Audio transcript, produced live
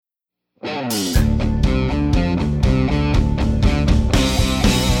Welcome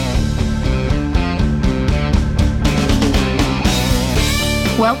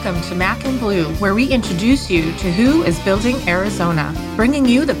to Mac and Blue, where we introduce you to who is building Arizona, bringing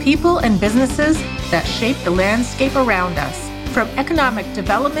you the people and businesses that shape the landscape around us. From economic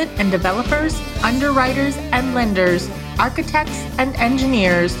development and developers, underwriters and lenders, architects and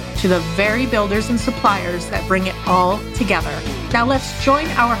engineers, to the very builders and suppliers that bring it all together. Now let's join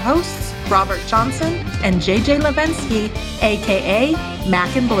our hosts, Robert Johnson and JJ Levensky, aka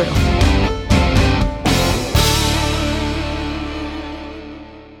Mac and Blue.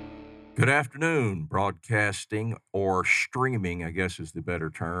 Good afternoon, broadcasting or streaming, I guess is the better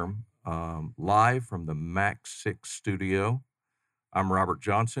term, live from the Mac 6 studio. I'm Robert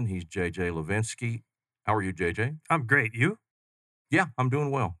Johnson. He's JJ Levensky. How are you, JJ? I'm great. You? Yeah, I'm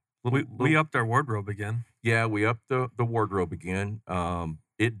doing well. We upped our wardrobe again. Yeah, we upped the wardrobe again.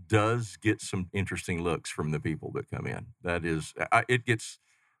 It does get some interesting looks from the people that come in. That is, it gets...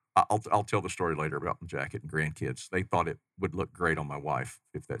 I'll tell the story later about the jacket and grandkids. They thought it would look great on my wife,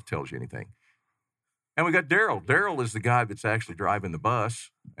 if that tells you anything. And we got Daryl. Daryl is the guy that's actually driving the bus.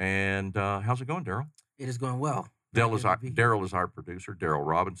 And how's it going, Daryl? It is going well. Daryl is our producer. Daryl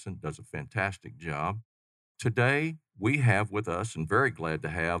Robinson does a fantastic job. Today, we have with us, and very glad to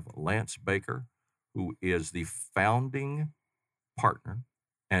have, Lance Baker, who is the founding partner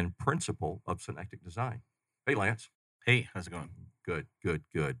and principal of Synectic Design. Hey, Lance. Hey, how's it going? Good.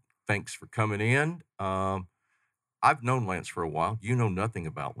 Thanks for coming in. I've known Lance for a while. You know nothing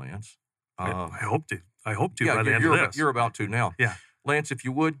about Lance. I hope to. Yeah, by the end of this. You're about to now. Yeah. Lance, if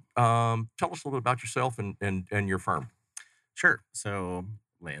you would, tell us a little bit about yourself and your firm. Sure. So,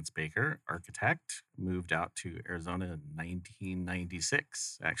 Lance Baker, architect, moved out to Arizona in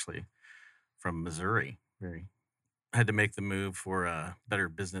 1996, actually, from Missouri. Had to make the move for a better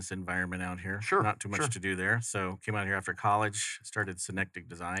business environment out here. Sure. Not too much to do there. So came out here after college, started Synectic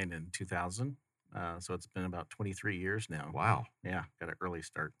Design in 2000. So it's been about 23 years now. Wow. Yeah, got an early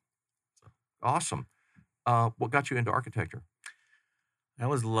start. Awesome. What got you into architecture? I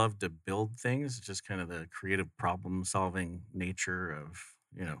always loved to build things, just kind of the creative problem-solving nature of,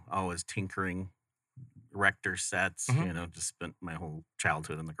 always tinkering, erector sets, just spent my whole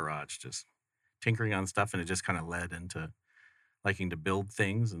childhood in the garage, just tinkering on stuff, and it just kind of led into liking to build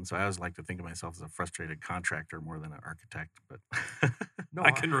things. And so I always like to think of myself as a frustrated contractor more than an architect. But no, I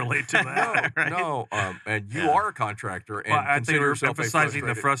can relate to that. Right? No, and you are a contractor, and I think consider we're yourself emphasizing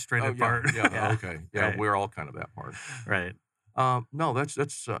the frustrated part. Yeah, okay, yeah, Right. we're all kind of that part. Right. No,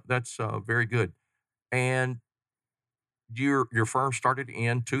 that's very good. And your firm started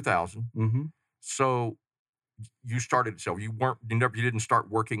in 2000. Mm-hmm. So you started, so you didn't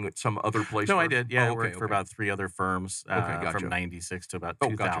start working at some other place? No, first? I did. Yeah, Oh, I worked for about 3 other firms Gotcha. from 96 to about Oh,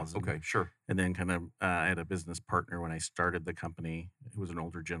 2000. gotcha. Okay, sure. And then kind of I had a business partner when I started the company who was an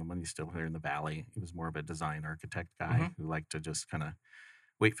older gentleman. He's still here in the Valley. He was more of a design architect guy who liked to just kind of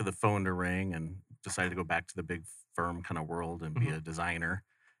wait for the phone to ring and decided to go back to the big firm kind of world and be a designer.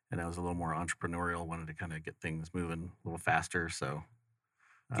 And I was a little more entrepreneurial, wanted to kind of get things moving a little faster. So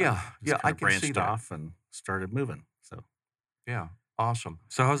I can see branched that. off and started moving. So Yeah, awesome.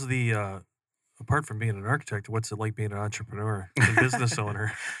 So how's the, apart from being an architect, what's it like being an entrepreneur and business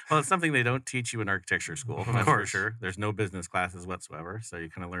owner? Well, it's something they don't teach you in architecture school, Of that's for course. sure. There's no business classes whatsoever, so you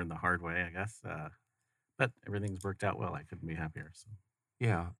kind of learn the hard way, I guess. But everything's worked out well. I couldn't be happier. So.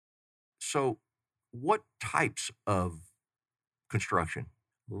 Yeah. So what types of construction?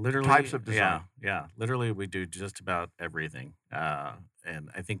 Literally, Types of design. Yeah. Literally, we do just about everything. And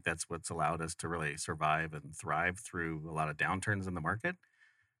I think that's what's allowed us to really survive and thrive through a lot of downturns in the market.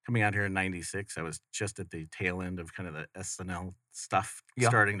 Coming out here in 96, I was just at the tail end of kind of the SNL stuff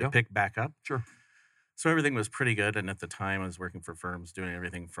starting to pick back up. Sure. So everything was pretty good. And at the time, I was working for firms doing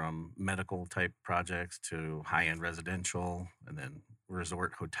everything from medical type projects to high-end residential and then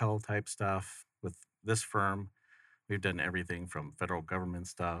resort hotel type stuff. With this firm, we've done everything from federal government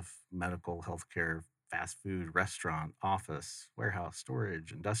stuff, medical, healthcare, fast food, restaurant, office, warehouse,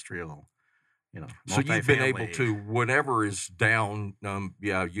 storage, industrial, So you've been able multifamily. to, whatever is down,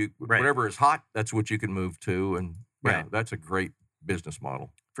 whatever is hot, that's what you can move to. And Right. that's a great business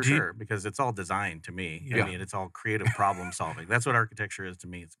model. For Do you- sure, because it's all design to me. Yeah. I mean, it's all creative problem solving. That's what architecture is to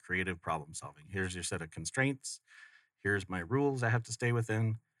me. It's creative problem solving. Here's your set of constraints. Here's my rules I have to stay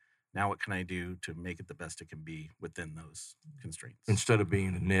within. Now what can I do to make it the best it can be within those constraints? Instead of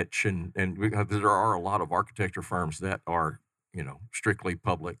being a niche, and there are a lot of architecture firms that are, strictly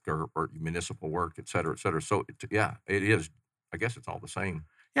public or municipal work, et cetera, et cetera. So, it is. I guess it's all the same.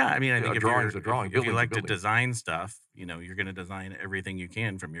 Yeah, I mean, I Yeah, think a if drawing's you're a drawing, if you building's a like to building. design stuff, you're going to design everything you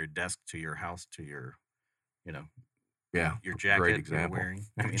can from your desk to your house to your, you know, Yeah, your great jacket you're example. wearing.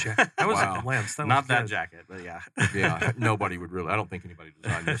 I mean, That was Wow. Lance. That was not that good. jacket, but yeah. Yeah, nobody would really. I don't think anybody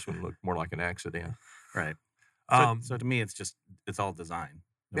designed this one. Looked more like an accident. Right. Um, So to me, it's all design,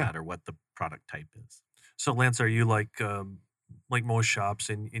 no Yeah. matter what the product type is. So Lance, are you like most shops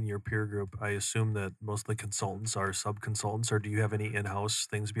in your peer group? I assume that most of the consultants are sub-consultants, or do you have any in-house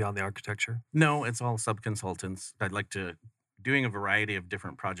things beyond the architecture? No, it's all sub-consultants. I'd like to doing a variety of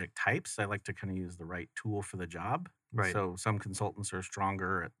different project types. I like to kind of use the right tool for the job. Right. So some consultants are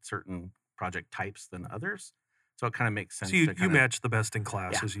stronger at certain project types than others. So it kind of makes sense So you, to you kind of, match the best in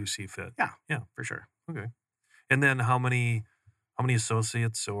class Yeah. as you see fit. yeah, for sure. Okay. And then how many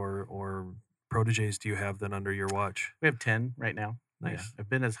associates or proteges do you have then under your watch? We have 10 right now. Yeah. Nice. I've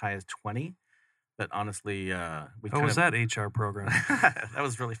been as high as 20, but honestly, we How kind was of that HR program? that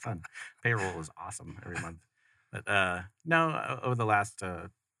was really fun. Payroll was awesome every month. But no, over the last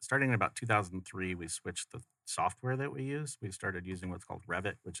starting in about 2003, we switched the software that we use. We started using what's called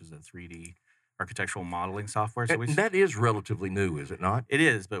Revit, which is a 3D architectural modeling software. So And that is relatively new, is it not? it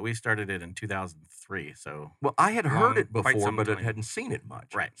is, but we started it in 2003. So Well, I had heard it quite before, some but I time. hadn't seen it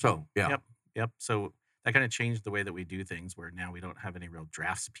much. Right. So yeah. Yep. So that kind of changed the way that we do things, where now we don't have any real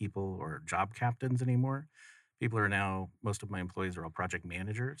draftspeople or job captains anymore. Most of my employees are all project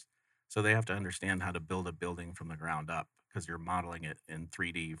managers. So they have to understand how to build a building from the ground up, because you're modeling it in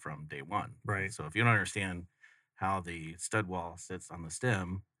 3D from day one. Right. So if you don't understand how the stud wall sits on the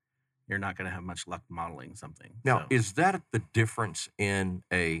stem, you're not going to have much luck modeling something. Now, So- is that the difference in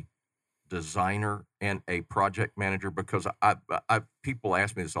a designer and a project manager? Because I people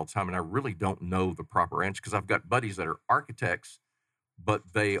ask me this all the time, and I really don't know the proper answer, because I've got buddies that are architects, but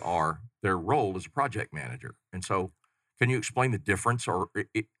their role is a project manager. And so, can you explain the difference? Or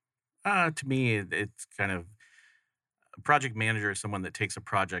To me, it's kind of a project manager is someone that takes a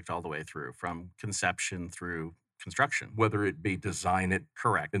project all the way through, from conception through construction. whether it be design it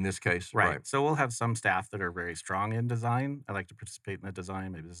Correct. in this case, Right. So we'll have some staff that are very strong in design. I like to participate in the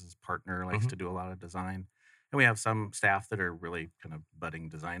design. Maybe this is partner likes Mhm. to do a lot of design. And we have some staff that are really kind of budding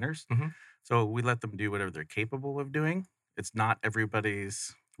designers. Mhm. So we let them do whatever they're capable of doing. It's not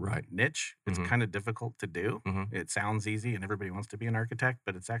everybody's Right. niche. It's Mhm. kind of difficult to do. Mhm. It sounds easy and everybody wants to be an architect,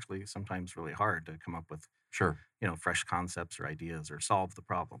 but it's actually sometimes really hard to come up with, Sure. fresh concepts or ideas or solve the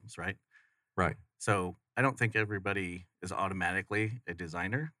problems, right? Right. So I don't think everybody is automatically a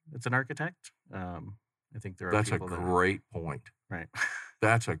designer. It's an architect. I think there are That's a people that great point. right.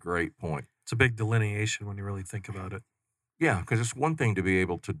 That's a great point. It's a big delineation when you really think about it. Yeah, because it's one thing to be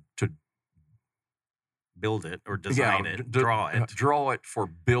able to Build it or design yeah, it, draw it. draw it for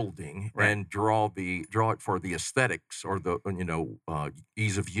building, Right. and draw it for the aesthetics, or the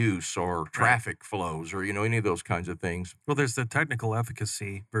ease of use, or traffic flows, or any of those kinds of things. Well, there's the technical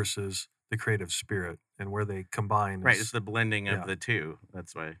efficacy versus the creative spirit, and where they combine. Right. is- It's the blending of yeah. the two.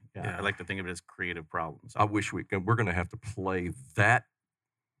 That's why Yeah. I like to think of it as creative problems. I wish we're going to have to play that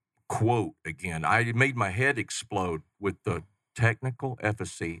quote again. I made my head explode with the technical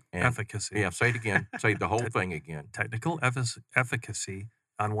efficacy and efficacy. yeah. Say it again. Say the whole thing again. Technical efficacy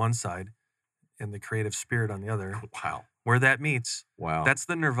on one side, and the creative spirit on the other. Wow. Where that meets, Wow. that's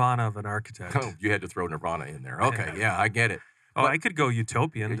the nirvana of an architect. Oh, you had to throw Nirvana in there. Okay. Yeah, I get it. Oh, but- I could go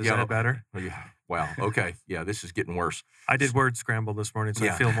utopian. Does Yeah. that better? Oh, yeah. Wow. Okay. Yeah, this is getting worse. I did word scramble this morning, so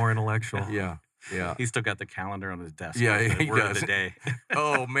Yeah. I feel more intellectual. Yeah. Yeah. He's still got the calendar on his desk. Yeah, with the he word of does. the day.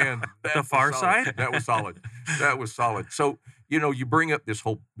 Oh man, that was Far solid. Side? That was solid. That was solid. So you bring up this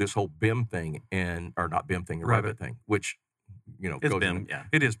whole BIM thing, or not BIM thing, the Revit Revit. thing, which It's goes BIM, into- yeah.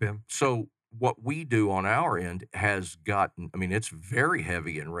 It is BIM. So what we do on our end has gotten. I mean, it's very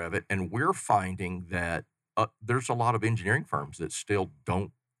heavy in Revit, and we're finding that there's a lot of engineering firms that still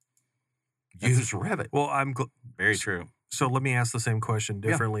don't use Revit. Well, Very true. so let me ask the same question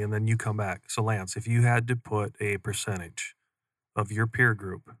Yeah. differently, and then you come back. So, Lance, if you had to put a percentage of your peer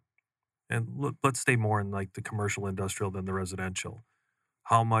group, and let's stay more in like the commercial industrial than the residential,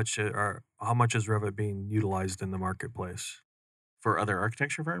 how much is Revit being utilized in the marketplace? For other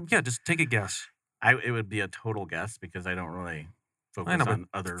architecture firms? Yeah, just take a guess. It would be a total guess because I don't really focus know, but on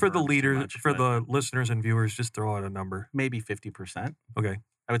other For the firms too leaders, much, for but the listeners and viewers, just throw out a number. maybe 50%. Okay.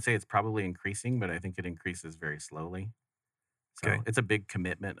 I would say it's probably increasing, but I think it increases very slowly. So Okay. it's a big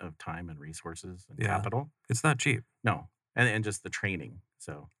commitment of time and resources and Yeah. capital. It's not cheap. No, and just the training.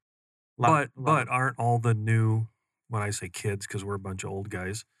 So, a lot But of- aren't all the new, when I say kids, because we're a bunch of old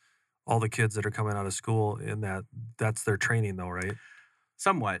guys, all the kids that are coming out of school that's their training though, right?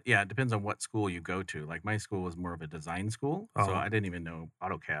 Somewhat, yeah. It depends on what school you go to. Like my school was more of a design school, so Oh, I didn't even know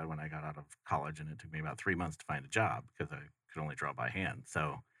AutoCAD when I got out of college, and it took me about 3 months to find a job because I could only draw by hand.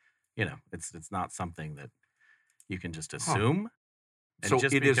 So, it's not something that you can just Huh. assume. And So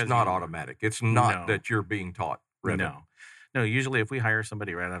just it is because not you automatic. It's not no, that you're being taught Revit. no, no. Usually, if we hire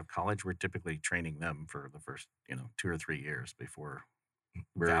somebody right out of college, we're typically training them for the first 2 or 3 years before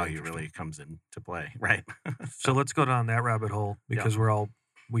Very value interesting. really comes into play, right? so let's go down that rabbit hole Yeah, because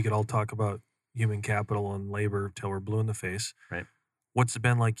we could all talk about human capital and labor till we're blue in the face. right. What's it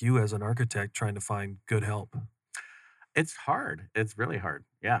been like you as an architect trying to find good help? It's hard. It's really hard.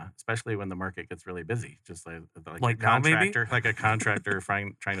 Yeah, especially when the market gets really busy. Just like Like now, maybe? like a contractor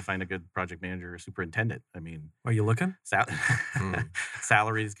trying to find a good project manager or superintendent. I mean, Are you looking? sal- Hmm.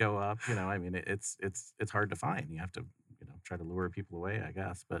 salaries go up. I mean, it's hard to find. You have to try to lure people away, I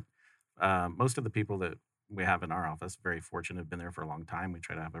guess. But most of the people that we have in our office, very fortunate, have been there for a long time. We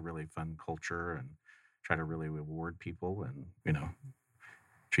try to have a really fun culture and try to really reward people and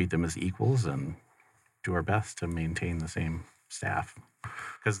treat them as equals and do our best to maintain the same staff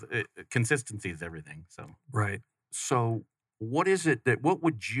because consistency is everything. So Right. So what is it that what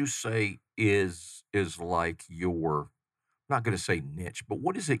would you say is like your, I'm not going to say niche, but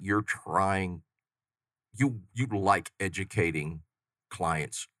what is it you're trying you like educating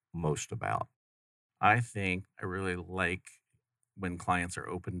clients most about? I think I really like when clients are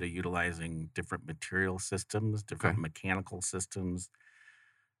open to utilizing different material systems, Okay. different mechanical systems,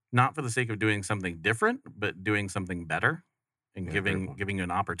 not for the sake of doing something different, but doing something better and Yeah, very giving you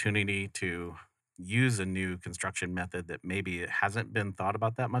an opportunity to use a new construction method that maybe it hasn't been thought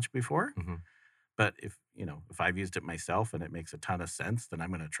about that much before. hmm But if I've used it myself and it makes a ton of sense, then I'm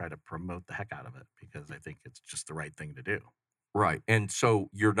going to try to promote the heck out of it because I think it's just the right thing to do. Right. And so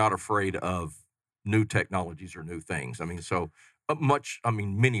you're not afraid of new technologies or new things. I mean, so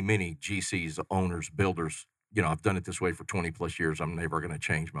many GCs, owners, builders, I've done it this way for 20 plus years. I'm never going to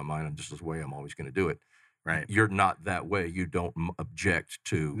change my mind. I'm just this way. I'm always going to do it. Right. You're not that way. You don't object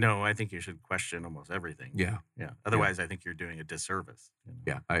to, No, I think you should question almost everything. yeah, Yeah. yeah, Otherwise, I think you're doing a disservice,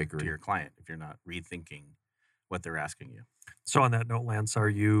 yeah, I to agree. your client if you're not rethinking what they're asking you. So on that note, Lance, are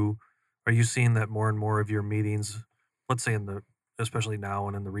you seeing that more and more of your meetings, let's say especially now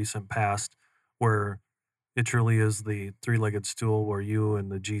and in the recent past, where it truly is the three-legged stool where you and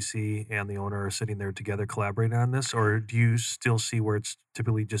the GC and the owner are sitting there together collaborating on this, or do you still see where it's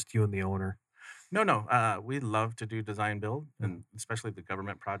typically just you and the owner? No. We love to do design build, Yeah. and especially the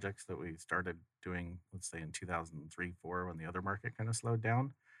government projects that we started doing, let's say in 2003, 4, when the other market kind of slowed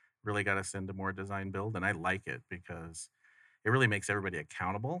down, really got us into more design build. And I like it because it really makes everybody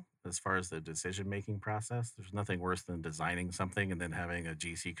accountable as far as the decision making process. There's nothing worse than designing something and then having a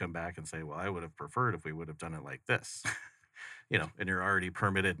GC come back and say, well, I would have preferred if we would have done it like this. And you're already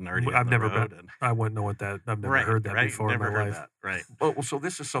permitted and already on I've the never road. been. And I wouldn't know what that. I've never right, heard that right. before in Never my heard life. that. Right. Well, so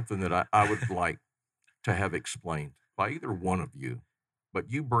this is something that I would like to have explained by either one of you, but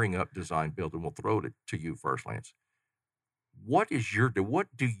you bring up design build, and we'll throw it to you first, Lance. What do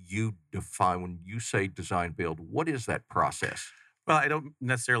you define when you say design build? What is that process? Well, I don't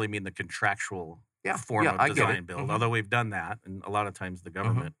necessarily mean the contractual Yeah, form yeah, of I get it. design build, Mhm. although we've done that. And a lot of times the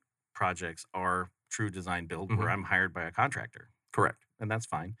government projects are true design build where Mhm. I'm hired by a contractor, Correct. and that's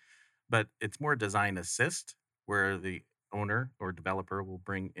fine. But it's more design assist where the owner or developer will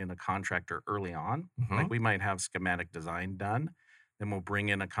bring in a contractor early on. Like Mhm. we might have schematic design done, then we'll bring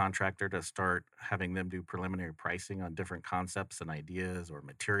in a contractor to start having them do preliminary pricing on different concepts and ideas or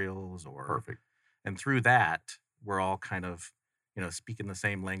materials Perfect. and through that, we're all kind of, speaking the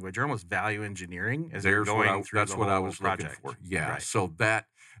same language or almost value engineering as you're going through That's the what I whole was project. looking for. Yeah. Right. So that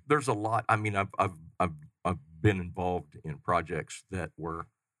there's a lot. I mean, I've been involved in projects that were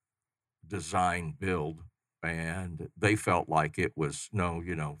design build, and they felt like it was no,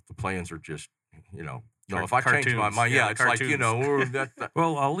 the plans are just, no. If I change my Cartoons. mind, Yeah, yeah, the it's like cartoons. that.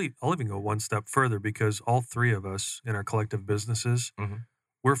 Well, I'll even go one step further because all three of us in our collective businesses, Mhm.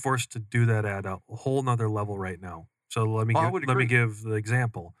 we're forced to do that at a whole nother level right now. So let me Oh, I would agree. give the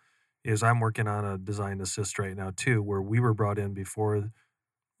example. Is I'm working on a design assist right now too, where we were brought in before.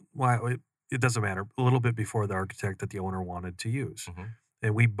 Well, it doesn't matter. A little bit before the architect that the owner wanted to use, Mhm.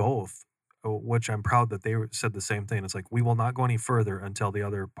 and we both, which I'm proud that they said the same thing. It's like we will not go any further until the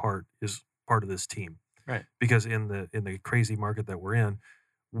other part is part of this team, Right. because in the crazy market that we're in,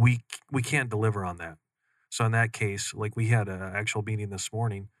 we can't deliver on that. So in that case, like we had an actual meeting this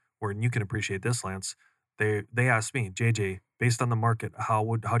morning where, and you can appreciate this, Lance. They asked me, JJ, based on the market, how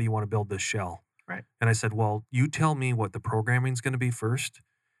do you want to build this shell? Right. And I said, well, you tell me what the programming is going to be first.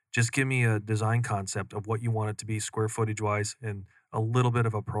 Just give me a design concept of what you want it to be square footage wise, and a little bit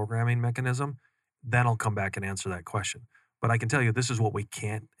of a programming mechanism, then I'll come back and answer that question. But I can tell you this is what we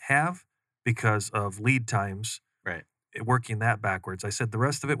can't have because of lead times, Right. working that backwards. I said the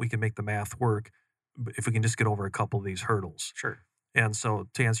rest of it, we can make the math work if we can just get over a couple of these hurdles. Sure. And so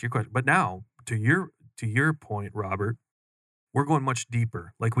to answer your question, but now to your point, Robert, we're going much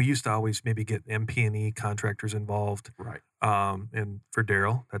deeper. Like we used to always maybe get MP&E contractors involved. Right. And for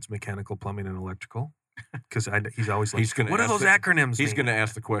Daryl, that's mechanical, plumbing, and electrical. Because he's always like, He's gonna what do ask those the- acronyms He's mean? going to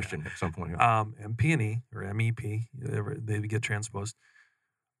ask the question at some point. MP&E or MEP, they get transposed.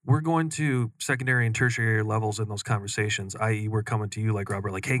 We're going to secondary and tertiary levels in those conversations, i.e. we're coming to you like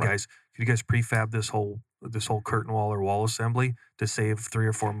Robert, like, hey Right. guys, could you guys prefab this whole curtain wall or wall assembly to save 3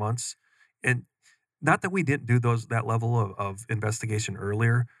 or 4 months? And not that we didn't do that level of investigation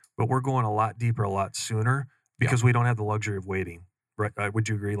earlier, but we're going a lot deeper, a lot sooner because we don't have the luxury of waiting. Right? Would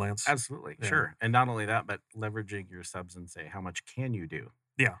you agree, Lance? Absolutely. Yeah. Sure. And not only that, but leveraging your subs and say, how much can you do?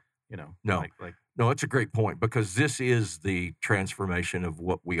 Yeah. You know, No. like No, it's a great point because this is the transformation of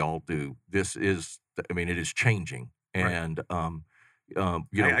what we all do. This is, it is changing. Right. And, you know,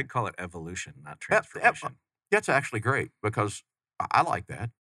 I'd call it evolution, not transformation. that's actually great because I like that.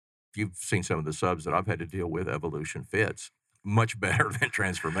 You've seen some of the subs that I've had to deal with. Evolution fits much better than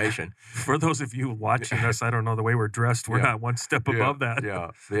transformation. For those of you watching us, I don't know the way we're dressed. We're Yeah. not one step above that. Yeah,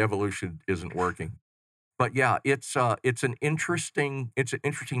 the evolution isn't working. But yeah, it's an interesting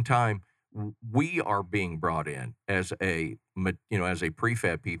time. We are being brought in as a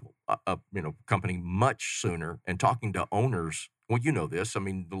prefab people, company much sooner, and talking to owners. Well, you know this. I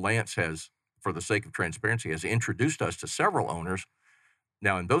mean, the Lance has, for the sake of transparency, has introduced us to several owners.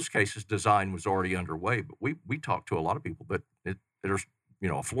 Now, in those cases, design was already underway, but we talked to a lot of people that there's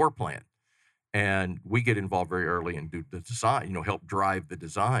a floor plan, and we get involved very early and do the design, help drive the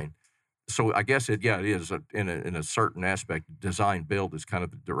design. So I guess it is in a certain aspect, design build is kind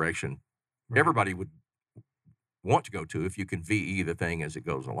of the direction everybody would want to go to if you can VE the thing as it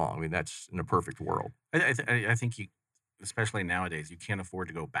goes along. I mean, that's in a perfect world. I think you, especially nowadays, you can't afford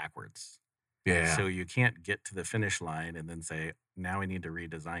to go backwards. Yeah. So you can't get to the finish line and then say, now we need to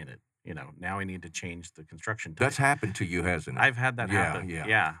redesign it. Now we need to change the construction type. That's happened to you, hasn't it? I've had that Yeah, happen.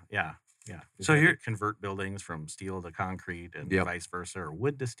 yeah. Yeah. We've So had to here- convert buildings from steel to concrete and Yep. vice versa, or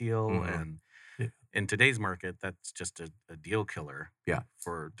wood to steel. Mhm. And Yeah. in today's market, that's just a deal killer. Yeah.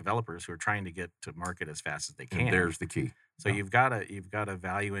 For developers who are trying to get to market as fast as they can. And there's the key. So you've got to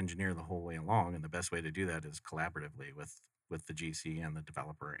value engineer the whole way along, and the best way to do that is collaboratively with the GC and the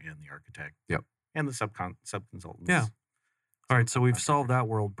developer and the architect. Yep. And the subconsultants. Yeah. All right, so we've Subcontractors. solved that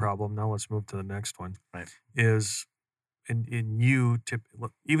world problem. Now let's move to the next one. Right. Is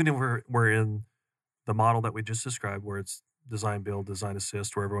even if we're in the model that we just described, where it's design build, design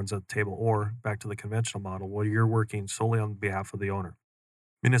assist, where everyone's at the table, or back to the conventional model, where you're working solely on behalf of the owner.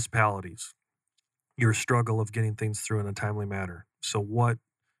 Municipalities, your struggle of getting things through in a timely manner. So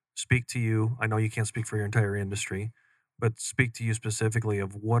speak to you. I know you can't speak for your entire industry, but speak to you specifically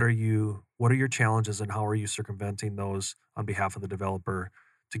of what are your challenges and how are you circumventing those on behalf of the developer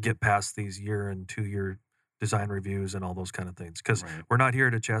to get past these 1 and 2 year design reviews and all those kind of things. Because Right. we're not here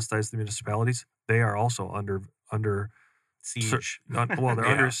to chastise the municipalities. They are also under Siege. they're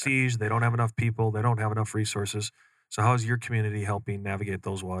Yeah. under siege. They don't have enough people. They don't have enough resources. So how is your community helping navigate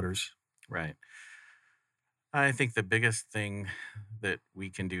those waters? Right. I think the biggest thing that we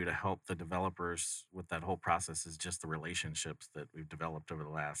can do to help the developers with that whole process is just the relationships that we've developed over the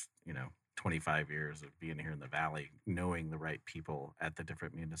last, 25 years of being here in the Valley, knowing the right people at the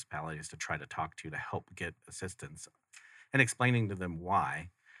different municipalities to try to talk to help get assistance and explaining to them why.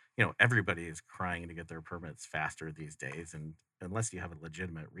 Everybody is crying to get their permits faster these days. And unless you have a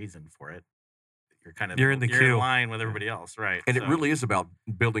legitimate reason for it, you're in the you're queue. in line with everybody else. Right. And it So- really is about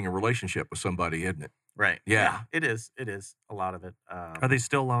building a relationship with somebody, isn't it? Right. Yeah. It is. It is a lot of it. Are they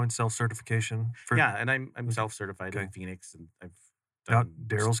still allowing self-certification? Yeah, and I'm Okay. self-certified Okay. in Phoenix, and I've Now, done.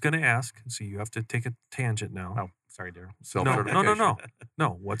 Daryl's going to ask, so you have to take a tangent now. Oh, sorry, Daryl. No, Self-certification. no. No,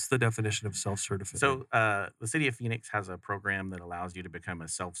 what's the definition of self-certification? So the city of Phoenix has a program that allows you to become a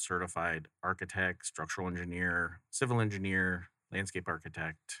self-certified architect, structural engineer, civil engineer, landscape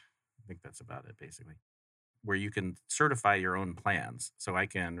architect. I think that's about it, basically. Where you can certify your own plans. So I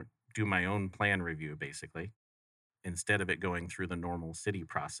can do my own plan review, basically, instead of it going through the normal city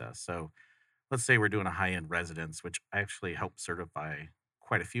process. So let's say we're doing a high-end residence, which I actually help certify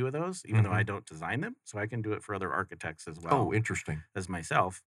quite a few of those, even though I don't design them. So I can do it for other architects as well Oh, interesting. as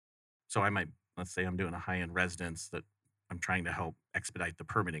myself. So let's say I'm doing a high-end residence that I'm trying to help expedite the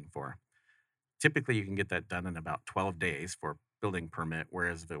permitting for. Typically, you can get that done in about 12 days for building permit,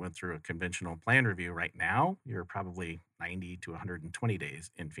 whereas if it went through a conventional plan review right now, you're probably 90 to 120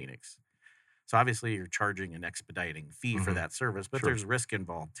 days in Phoenix. So obviously you're charging an expediting fee for that service, but Sure. there's risk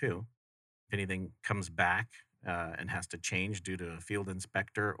involved too. If anything comes back and has to change due to a field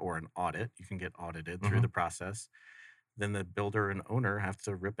inspector or an audit, you can get audited through the process. Then the builder and owner have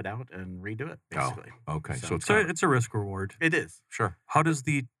to rip it out and redo it, basically. Okay. So it's So kind of, it's a risk reward. It is. sure. How does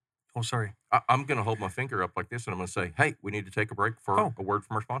the oh sorry. I'm going to hold my finger up like this, and I'm going to say, hey, we need to take a break for Oh. a word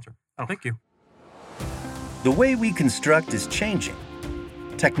from our sponsor. Thank you. The way we construct is changing.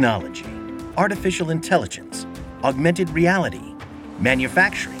 Technology, artificial intelligence, augmented reality,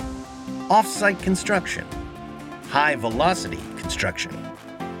 manufacturing, off-site construction, high-velocity construction.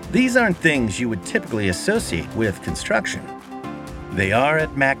 These aren't things you would typically associate with construction. They are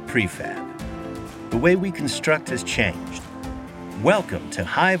at Mac Prefab. The way we construct has changed. Welcome to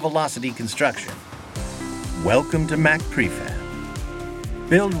high-velocity construction. Welcome to Mac Prefab.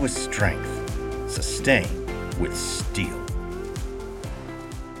 Build with strength. Sustain with steel.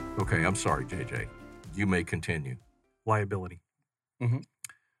 Okay. I'm sorry, JJ. You may continue. Liability. Mhm.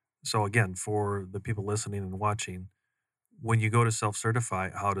 So again, for the people listening and watching, when you go to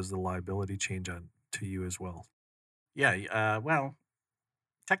self-certify, how does the liability change on to you as well? Yeah. Well,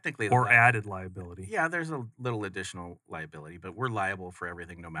 technically, Or added liability? yeah, there's a little additional liability, but we're liable for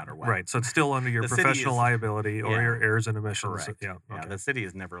everything no matter what. Right. So it's still under your The city professional is- liability or yeah, your errors and omissions. Correct. Yeah. Yeah, Okay. the city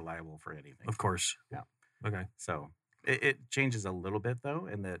is never liable for anything. Of course. Yeah. Okay. So it changes a little bit though,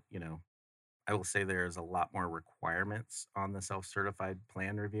 in that, I will say there's a lot more requirements on the self-certified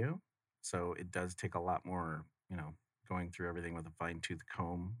plan review. So it does take a lot more, going through everything with a fine-tooth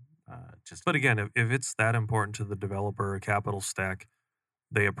comb. But again, if it's that important to the developer or capital stack,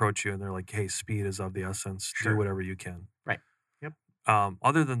 they approach you and they're like, hey, speed is of the essence. Sure. Do whatever you can. Right. Yep.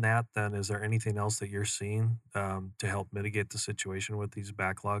 Other than that, then, is there anything else that you're seeing to help mitigate the situation with these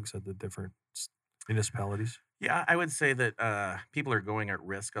backlogs at the different municipalities? Yeah, I would say that people are going at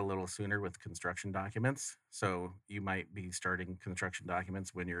risk a little sooner with construction documents. So you might be starting construction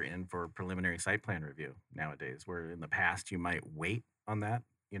documents when you're in for preliminary site plan review nowadays, where in the past you might wait on that,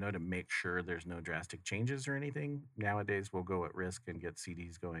 to make sure there's no drastic changes or anything. Nowadays we'll go at risk and get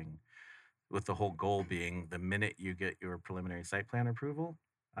CDs going, with the whole goal being the minute you get your preliminary site plan approval,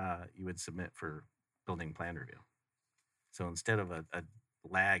 you would submit for building plan review. So instead of a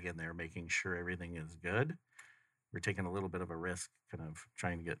lag in there making sure everything is good, we're taking a little bit of a risk, kind of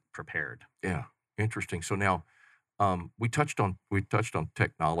trying to get prepared. Yeah. Interesting. So now we touched on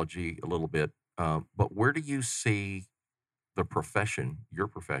technology a little bit, but where do you see your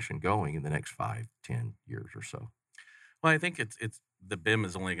profession going in the next 5, 10 years or so? Well, I think it's the BIM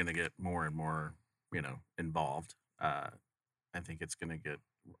is only going to get more and more, involved. I think it's going to get.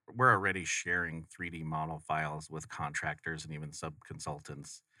 We're already sharing 3D model files with contractors and even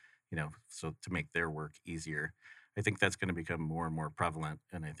sub-consultants, so to make their work easier. I think that's going to become more and more prevalent,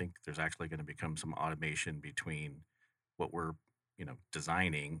 and I think there's actually going to become some automation between what we're,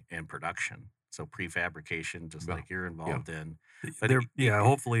 designing and production. So prefabrication, just Yeah. like you're involved in. But There, it-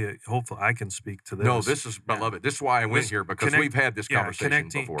 hopefully I can speak to this. No, I love it. This is why I went This here, because connect- we've had this conversation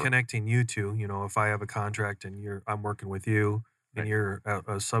connecting before. connecting you two. If I have a contract and I'm working with you and Right. you're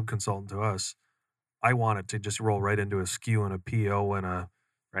a sub consultant to us, I want it to just roll right into a SKU and a PO and a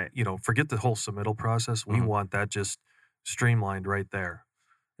Right. Forget the whole submittal process. We Mhm. want that just streamlined right there.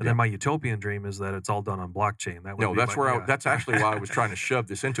 And Yeah. then my utopian dream is that it's all done on blockchain. That would No, be that's my- where yeah. that's actually why I was trying to shove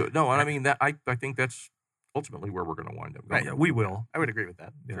this into it. No, and I mean that I think that's ultimately where we're going to wind up going. Yeah, we will. I would agree with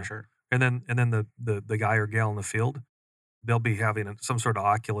that Yeah. for sure. And then the guy or gal in the field, they'll be having some sort of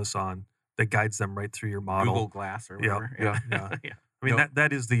Oculus on that guides them right through your model. Google Glass or Yeah, whatever. yeah. Yeah. I mean, No.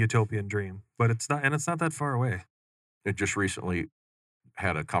 that is the utopian dream, but it's not that far away. I just recently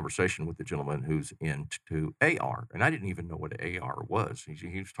had a conversation with a gentleman who's into AR, and I didn't even know what AR was.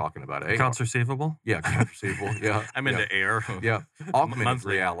 He was talking about AR. Accounts receivable. Yeah, accounts receivable. Yeah, I'm yeah, into air. yeah, augmented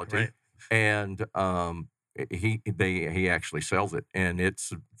Monthly, reality, right? and he actually sells it, and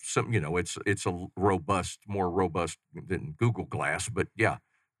it's it's a more robust than Google Glass, but yeah,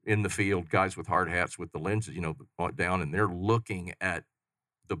 in the field, guys with hard hats with the lenses, down, and they're looking at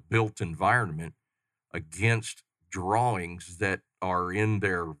the built environment against drawings that are in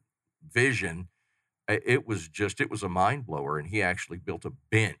their vision. It was a mind blower, and he actually built a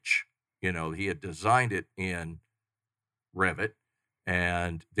bench. He had designed it in Revit,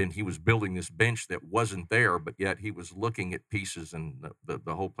 and then he was building this bench that wasn't there, but yet he was looking at pieces and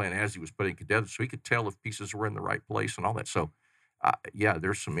the whole plan as he was putting it together, so he could tell if pieces were in the right place and all that. So, yeah,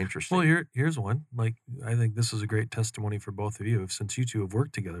 there's some interesting. Well, here's one. Like, I think this is a great testimony for both of you, since you two have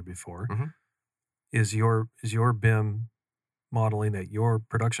worked together before. Mhm. Is your BIM modeling at your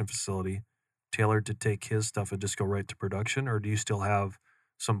production facility tailored to take his stuff and just go right to production, or do you still have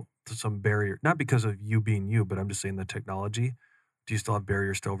some barrier? Not because of you being you, but I'm just saying the technology. Do you still have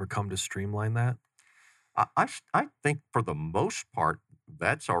barriers to overcome to streamline that? I think for the most part,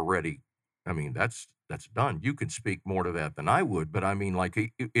 that's already, I mean, that's done. You can speak more to that than I would, but I mean,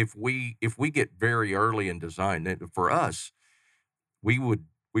 like if we get very early in design, then for us, we would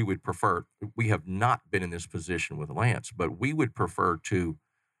we would prefer. We have not been in this position with Lance, but we would prefer to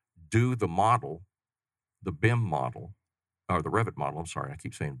do the model, the BIM model, or the Revit model. I'm sorry, I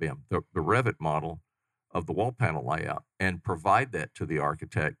keep saying BIM. The Revit model of the wall panel layout, and provide that to the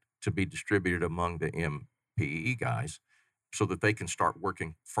architect to be distributed among the MPE guys, so that they can start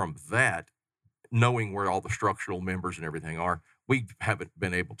working from that, knowing where all the structural members and everything are. We haven't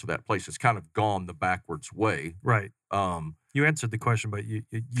been able to that place. It's kind of gone the backwards way. Right. Um, You answered the question, but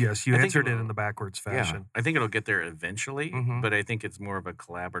yes, you I think answered it in the backwards yeah. fashion. I think it'll get there eventually, Mhm. but I think it's more of a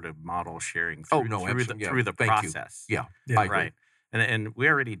collaborative model sharing Oh, through, no, absolutely. Yeah, through the thank you. process. Yeah, Yeah. I agree. Right. And we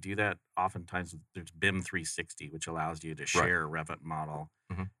already do that oftentimes. There's BIM 360, which allows you to share a Revit model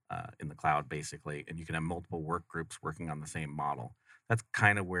Mhm. in the cloud, basically, and you can have multiple work groups working on the same model. That's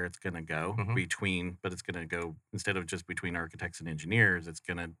kind of where it's going to go Mhm. but it's going to go, instead of just between architects and engineers, it's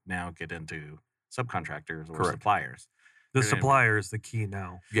going to now get into subcontractors or Correct. suppliers. The They're gonna be- supplier is the key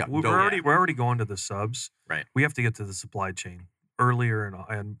now. Yeah, We're no- already we're already going to the subs. Right. We have to get to the supply chain earlier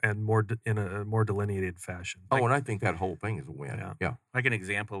and more in a more delineated fashion. Oh, and I think that whole thing is a win. Yeah. Yeah. Like an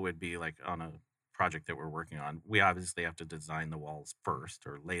example would be like on a project that we're working on, we obviously have to design the walls first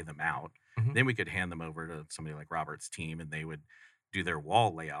or lay them out. Mhm. Then we could hand them over to somebody like Robert's team and they would do their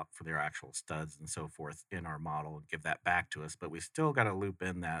wall layout for their actual studs and so forth in our model and give that back to us. But we still got to loop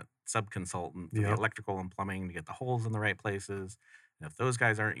in that sub-consultant for the Yep. electrical and plumbing to get the holes in the right places. And if those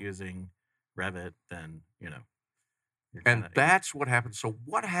guys aren't using Revit, then, you're And kinda- that's what happens. So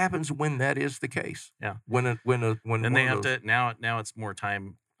what happens when that is the case? Yeah. When then one they of have those- to now it's more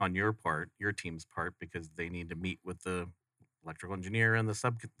time on your part, your team's part, because they need to meet with the electrical engineer and the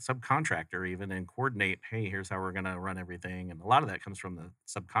subcontractor even and coordinate, hey, here's how we're going to run everything. And a lot of that comes from the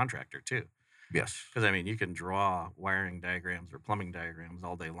subcontractor too, Yes. because I mean, you can draw wiring diagrams or plumbing diagrams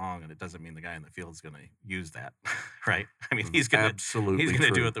all day long and it doesn't mean the guy in the field is going to use that. Right. I mean, he's going Absolutely to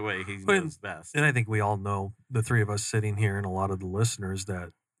do true. it the way he Well, knows best. And I think we all know, the three of us sitting here and a lot of the listeners,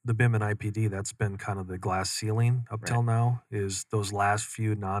 that the BIM and IPD, that's been kind of the glass ceiling up Right. till now, is those last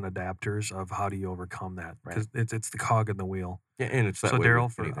few non-adapters of how do you overcome that? Right. Because it's the cog in the wheel. Yeah, and it's that So way Daryl,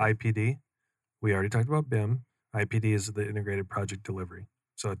 with for anything. IPD, we already talked about BIM. IPD is the integrated project delivery.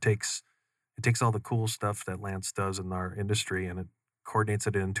 So it takes all the cool stuff that Lance does in our industry and it coordinates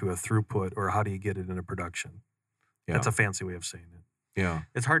it into a throughput, or how do you get it into production? Yeah. That's a fancy way of saying it. Yeah.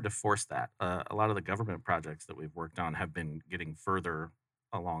 It's hard to force that. A lot of the government projects that we've worked on have been getting further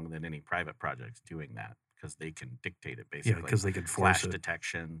along than any private projects doing that because they can dictate it Yeah, basically. because they can Flash force it.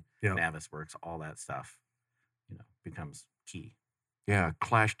 detection, Yeah. Navisworks, all that stuff, becomes key. Yeah.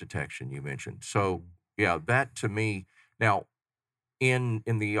 Clash detection you mentioned. So Mm-hmm. yeah, that to me now in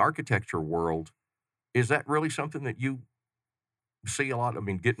the architecture world, is that really something that you see a lot? I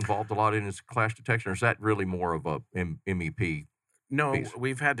mean, get involved a lot in is clash detection, or is that really more of a MEP? No, Piece.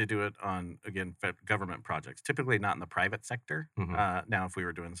 we've had to do it on, again, government projects, typically not in the private sector. Mhm. Now, if we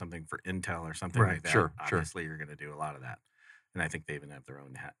were doing something for Intel or something Right, like that, sure. obviously you're going to do a lot of that. And I think they even have their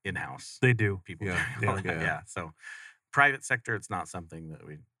own in-house They do. people Yeah, doing all yeah, that. yeah. So private sector, it's not something that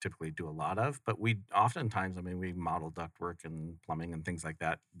we typically do a lot of, but we oftentimes, we model ductwork and plumbing and things like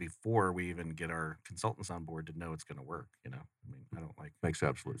that before we even get our consultants on board to know it's going to work. I don't like, Makes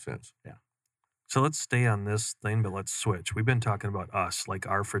absolute sense. So let's stay on this thing, but let's switch. We've been talking about us, like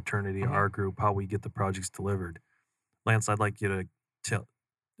our fraternity, Mhm. our group, how we get the projects delivered. Lance, I'd like you to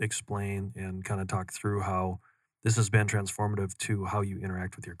explain and kind of talk through how this has been transformative to how you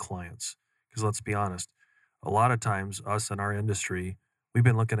interact with your clients. Because let's be honest, a lot of times us in our industry, we've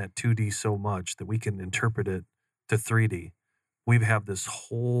been looking at 2D so much that we can interpret it to 3D. We have this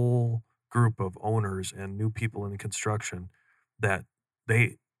whole group of owners and new people in construction that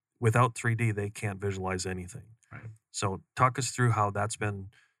without 3D, they can't visualize anything. Right. So talk us through how that's been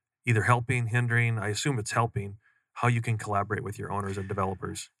either helping, hindering. I assume it's helping, how you can collaborate with your owners and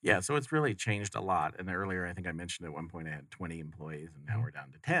developers. Yeah, so it's really changed a lot. And earlier, I think I mentioned at one point I had 20 employees, and now Mhm. we're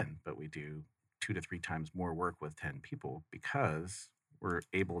down to 10. But we do 2 to 3 times more work with 10 people because we're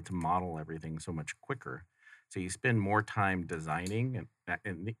able to model everything so much quicker. So you spend more time designing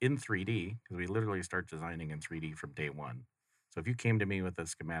in 3D because we literally start designing in 3D from day one. So if you came to me with a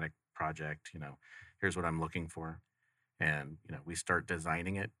schematic project, here's what I'm looking for, and we start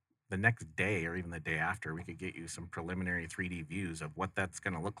designing it the next day or even the day after, we could get you some preliminary 3D views of what that's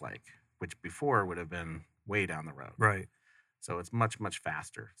going to look like, which before would have been way down the road. Right. So it's much, much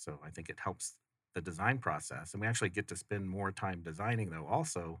faster. So I think it helps the design process. And we actually get to spend more time designing, though,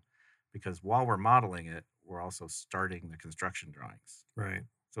 also, because while we're modeling it, we're also starting the construction drawings. Right.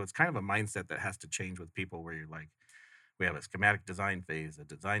 So it's kind of a mindset that has to change with people where you're like, we have a schematic design phase, a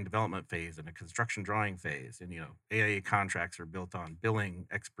design development phase, and a construction drawing phase. And, AIA contracts are built on billing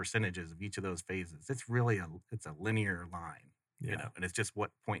X percentages of each of those phases. It's really it's a linear line, and it's just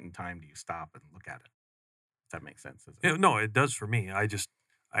what point in time do you stop and look at it? If that makes sense. No, it does for me. I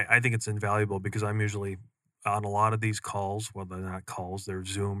think it's invaluable because I'm usually on a lot of these calls, well, they're not calls, they're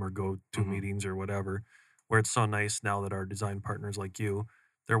Zoom or go-to meetings or whatever, where it's so nice now that our design partners like you,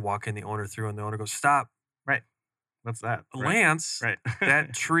 they're walking the owner through and the owner goes, stop. Right. What's that? Lance, right.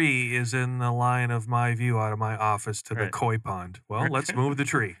 That tree is in the line of my view out of my office to the koi pond. Well, let's move the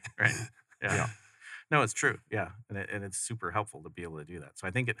tree. Right. Yeah. No, it's true. Yeah. And it's super helpful to be able to do that. So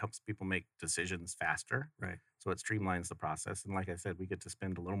I think it helps people make decisions faster. Right. So it streamlines the process. And like I said, we get to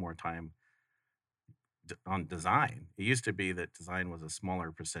spend a little more time on design. It used to be that design was a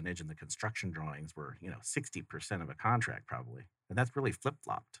smaller percentage and the construction drawings were, 60% of a contract probably. And that's really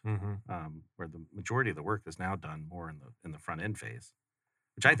flip-flopped, where the majority of the work is now done more in the front end phase,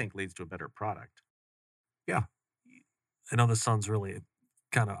 which I think leads to a better product. Yeah. I know this sounds really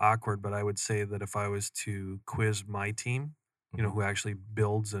kind of awkward, but I would say that if I was to quiz my team, who actually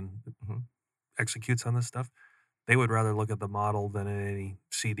builds and executes on this stuff, they would rather look at the model than at any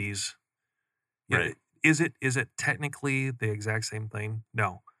CDs. Right. Is it technically the exact same thing?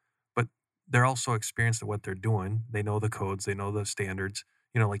 No. But they're also experienced at what they're doing. They know the codes, they know the standards.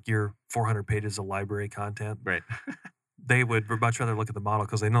 Like your 400 pages of library content. Right. They would much rather look at the model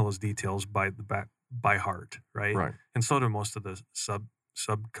because they know those details by heart, right? Right. And so do most of the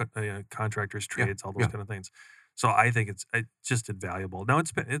contractors, trades, all those kind of things. So I think it's just invaluable. Now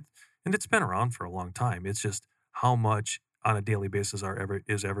it's been around for a long time. It's just how much on a daily basis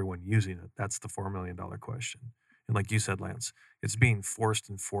is everyone using it? That's the $4 million question. And like you said, Lance, it's being forced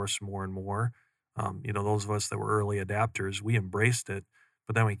more and more. Those of us that were early adapters, we embraced it,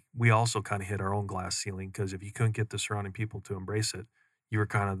 but then we also kind of hit our own glass ceiling because if you couldn't get the surrounding people to embrace it, you were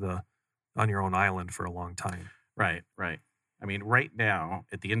kind of on your own island for a long time. Right. I mean, right now,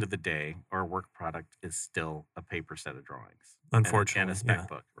 at the end of the day, our work product is still a paper set of drawings. Unfortunately. And a spec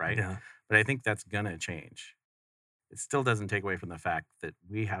book, right? Yeah. But I think that's going to change. It still doesn't take away from the fact that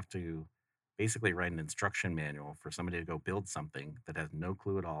we have to basically write an instruction manual for somebody to go build something that has no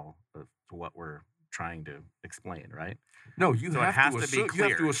clue at all to what we're trying to explain, right? No, you have to assume, be clear.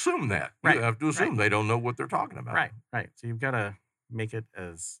 You have to assume that. Right. You have to assume they don't know what they're talking about. Right. So you've got to make it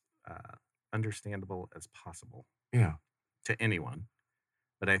as understandable as possible. Yeah. To anyone.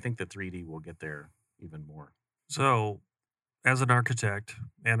 But I think the 3D will get there even more. So as an architect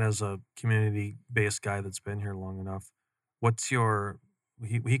and as a community-based guy that's been here long enough, what's he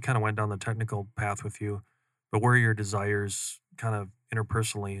kind of went down the technical path with you, but where are your desires kind of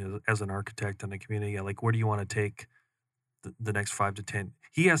interpersonally as an architect in a community? Like, where do you want to take the next 5 to 10?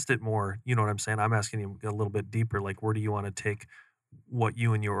 He asked it more, you know what I'm saying? I'm asking him a little bit deeper, like, where do you want to take what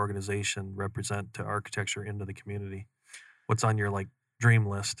you and your organization represent to architecture into the community? What's on your dream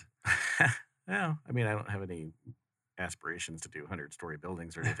list? Well, I mean, I don't have any aspirations to do 100-story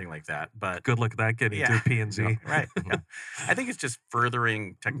buildings or anything like that, but good luck at that getting to P&Z. Yeah, right. Yeah. I think it's just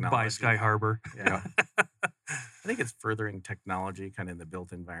furthering technology. By Sky Harbor. Yeah. I think it's furthering technology kind of in the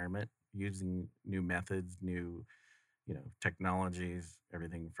built environment, using new methods, new, technologies,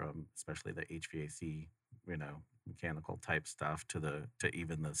 everything from especially the HVAC, mechanical type stuff to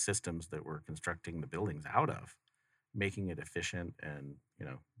even the systems that we're constructing the buildings out of, making it efficient and,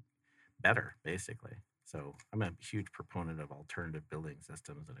 better, basically. So I'm a huge proponent of alternative building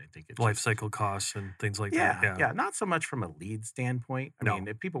systems, and I think it's life cycle costs and things like that. Yeah, not so much from a LEED standpoint. I mean,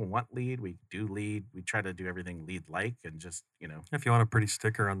 if people want LEED, we do LEED. We try to do everything LEED-like and just, If you want a pretty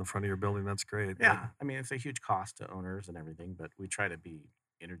sticker on the front of your building, that's great. Yeah, I mean, it's a huge cost to owners and everything, but we try to be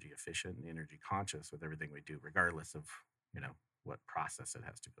energy efficient and energy conscious with everything we do, regardless of, what process it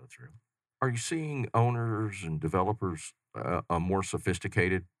has to go through. Are you seeing owners and developers a more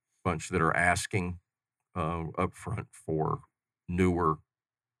sophisticated bunch that are asking up front for newer,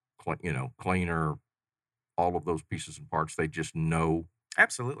 cleaner, all of those pieces and parts? They just know.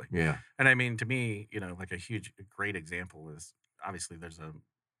 Absolutely. Yeah. And I mean, to me, like a great example is obviously there's a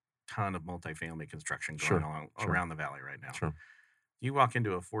ton of multifamily construction going on around the valley right now. Sure. You walk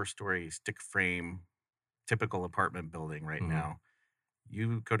into a 4-story stick frame, typical apartment building right now,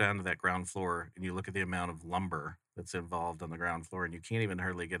 You go down to that ground floor and you look at the amount of lumber that's involved on the ground floor, and you can't even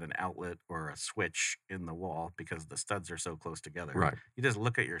hardly get an outlet or a switch in the wall because the studs are so close together. Right. You just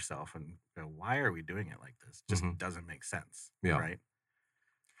look at yourself and go, why are we doing it like this? Just doesn't make sense. Yeah. Right.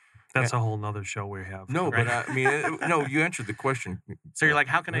 That's a whole nother show we have. No, Right. but I mean, no, you answered the question. So you're like,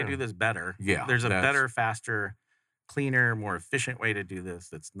 how can I Yeah. do this better? Yeah, There's a that's- better, faster, cleaner, more efficient way to do this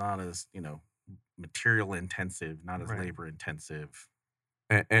that's not as, material intensive, not as Right. labor intensive.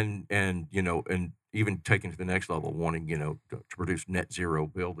 And and even taking to the next level, wanting to produce net zero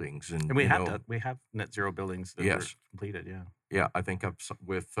buildings, and And we have net zero buildings that were Yes. completed. Yeah. Yeah, I think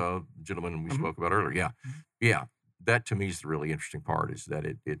with the gentleman we Mhm. spoke about earlier. Yeah, yeah, that to me is the really interesting part, is that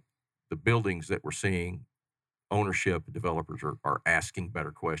the buildings that we're seeing, ownership developers are asking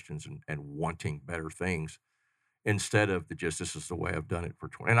better questions and wanting better things, instead of this is the way I've done it for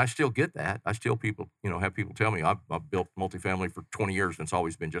 20. And I still get that. I still have people tell me I've built multifamily for 20 years and it's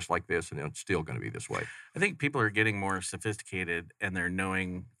always been just like this, and it's still going to be this way. I think people are getting more sophisticated and they're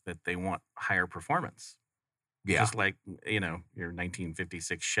knowing that they want higher performance. Yeah, Just like, your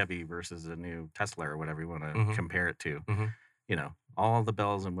 1956 Chevy versus a new Tesla or whatever you want to Mhm. compare it to. Mhm. All the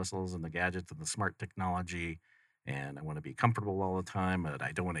bells and whistles and the gadgets and the smart technology. And I want to be comfortable all the time, but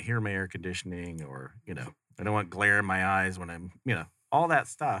I don't want to hear my air conditioning, or, I don't want glare in my eyes when I'm, all that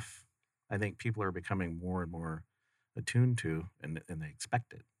stuff. I think people are becoming more and more attuned to, and they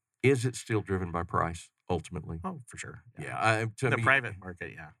expect it. is it still driven by price ultimately? Oh, for sure. Yeah, to The me, private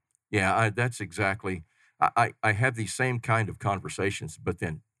market. Yeah. Yeah, that's exactly. I have these same kind of conversations, but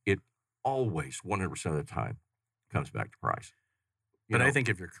then it always 100% of the time comes back to price. But I think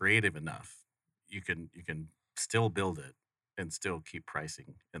if you're creative enough, you can still build it and still keep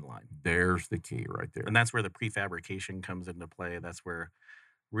pricing in line. There's the key right there. And that's where the prefabrication comes into play. That's where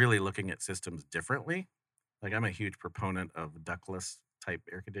really looking at systems differently. Like, I'm a huge proponent of ductless type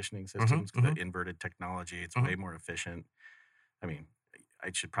air conditioning systems because the inverted technology, it's way more efficient. I mean,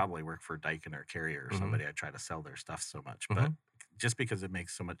 I should probably work for Daikin or Carrier or somebody. I try to sell their stuff so much, but just because it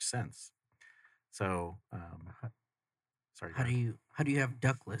makes so much sense. So, sorry. How do you have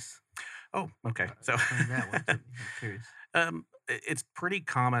ductless? Oh, okay. So Explain that one to me. I'm curious. It's pretty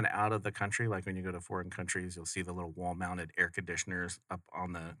common out of the country. Like, when you go to foreign countries, you'll see the little wall-mounted air conditioners up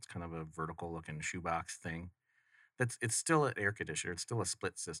on it's kind of a vertical-looking shoebox thing. It's still an air conditioner. It's still a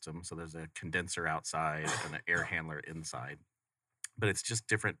split system. So there's a condenser outside and an air handler inside. But it's just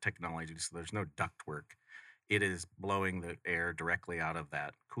different technology. So there's no ductwork. It is blowing the air directly out of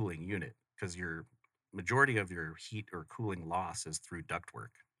that cooling unit, because your majority of your heat or cooling loss is through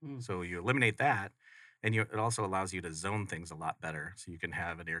ductwork. So you eliminate that, and it also allows you to zone things a lot better. So you can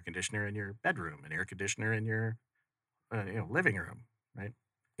have an air conditioner in your bedroom, an air conditioner in your living room, right?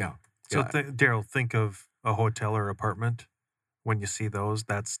 Yeah. So Daryl, think of a hotel or apartment. When you see those,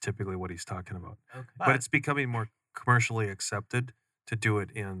 that's typically what he's talking about. Okay. But it's becoming more commercially accepted to do it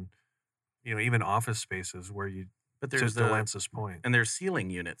in, even office spaces where you, But to there's Lance's point. and there's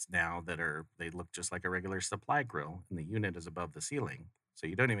ceiling units now they look just like a regular supply grill, and the unit is above the ceiling. So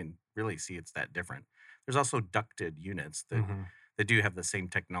you don't even really see it's that different. There's also ducted units that do have the same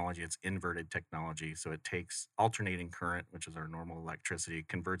technology. It's inverted technology. So it takes alternating current, which is our normal electricity,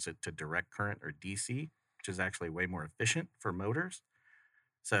 converts it to direct current, or DC, which is actually way more efficient for motors.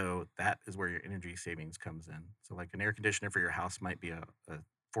 So that is where your energy savings comes in. So, like, an air conditioner for your house might be a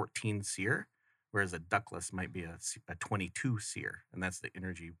 14 SEER, whereas a ductless might be a 22 SEER, and that's the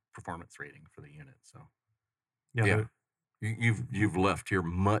energy performance rating for the unit. So Yeah. You've left here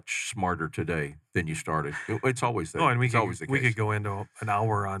much smarter today than you started. It's always that. Oh, and we it's always the could, we case. could go into an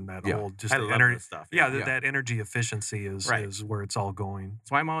hour on that Yeah. whole just I the love energy. this stuff. Yeah, Yeah. that energy efficiency is Right. where it's all going.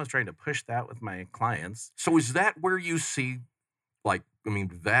 So I'm always trying to push that with my clients. So is that where you see,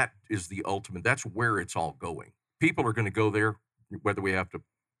 that is the ultimate? That's where it's all going. People are going to go there, whether we have to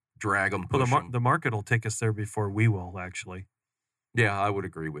drag them, Well, push them. the market will take us there before we will, actually. Yeah, I would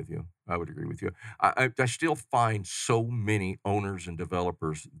agree with you. I still find so many owners and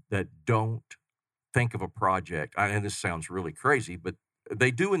developers that don't think of a project. And this sounds really crazy, but they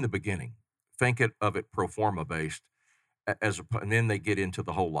do in the beginning. Think of it pro forma based, and then they get into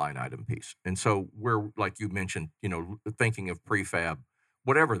the whole line item piece. And so we're, like you mentioned, thinking of prefab,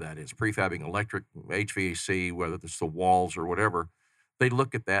 whatever that is, prefabbing electric, HVAC, whether it's the walls or whatever. They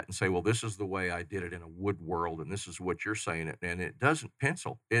look at that and say, well, this is the way I did it in a wood world, and this is what you're saying, and it doesn't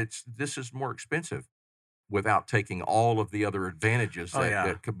pencil. This is more expensive without taking all of the other advantages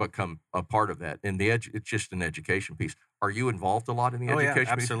that could become a part of that. And it's just an education piece. Are you involved a lot in the Oh, yeah,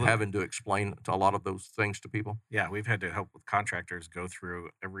 education piece, absolutely. having to explain a lot of those things to people? Yeah, we've had to help with contractors go through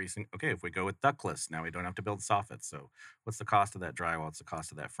every single. Okay, if we go with ductless, now we don't have to build soffits. So, what's the cost of that drywall? What's the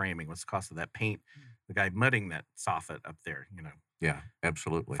cost of that framing? What's the cost of that paint? The guy mudding that soffit up there, Yeah,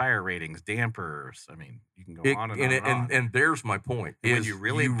 absolutely. fire ratings, dampers. I mean, you can go It, on and and, on it- and on. and there's my point. And when Is you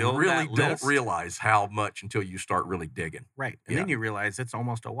really build that don't list- realize how much until you start really digging. Right, and then you realize it's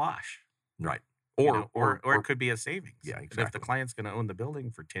almost a wash. Right. Or it could be a savings. Yeah, And if the exactly. client's going to own the building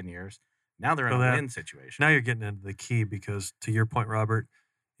for 10 years, now they're in So a that- win situation. Now you're getting into the key because, to your point, Robert,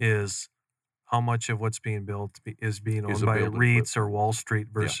 is how much of what's being built is being Is owned a by build and flip. REITs or Wall Street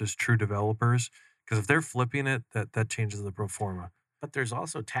versus true developers. Because if they're flipping it, that changes the pro forma. But there's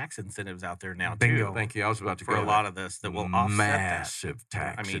also tax incentives out there now Bingo. too Thank you. I was about to for go a to lot that. of this that will offset that. Massive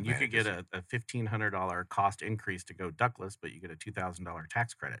tax. I mean, you could get advantages. a $1,500 cost increase to go ductless, but you get a $2,000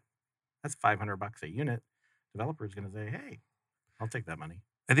 tax credit. That's $500 a unit. Developer's going to say, "Hey, I'll take that money."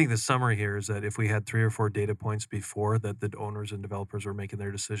 I think the summary here is that if we had 3 or 4 data points before that the owners and developers were making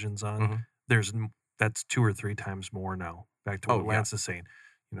their decisions on, Mhm. that's 2 or 3 times more now. Back to Oh, what yeah. Lance is saying,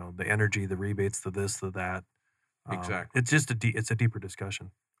 the energy, the rebates, the this, the that. Exactly. It's just it's a deeper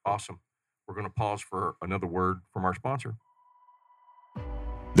discussion. Awesome. We're going to pause for another word from our sponsor.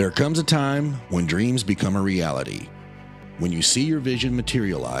 There comes a time when dreams become a reality, when you see your vision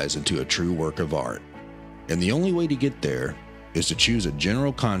materialize into a true work of art. And the only way to get there is to choose a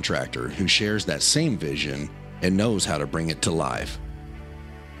general contractor who shares that same vision and knows how to bring it to life.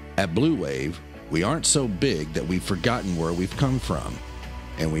 At Blue Wave, we aren't so big that we've forgotten where we've come from,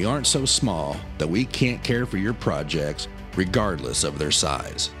 and we aren't so small that we can't care for your projects regardless of their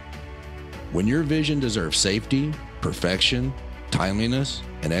size. When your vision deserves safety, perfection, timeliness,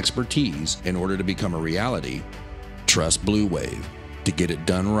 and expertise in order to become a reality, trust Blue Wave to get it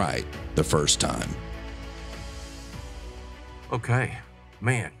done right the first time. Okay,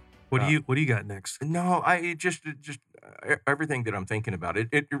 man. What do you got next? No, everything that I'm thinking about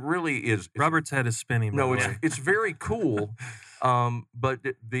it really is. Robert's head is spinning. No, by the way. it's very cool, but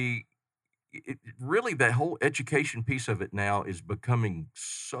really that whole education piece of it now is becoming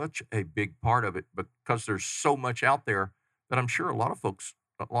such a big part of it because there's so much out there that I'm sure a lot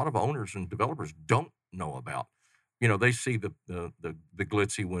of owners and developers don't know about. They see the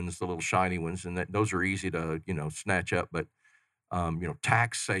glitzy ones, the little shiny ones, and those are easy to snatch up, but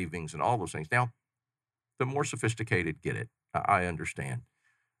tax savings and all those things. Now, the more sophisticated get it. I understand.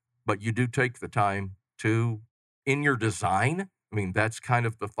 But you do take the time to, in your design, I mean, that's kind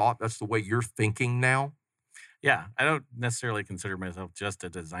of the thought. That's the way you're thinking now. Yeah, I don't necessarily consider myself just a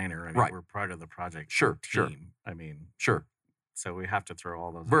designer. I mean, Right. we're part of the project Sure, team. sure. I mean, Sure. so we have to throw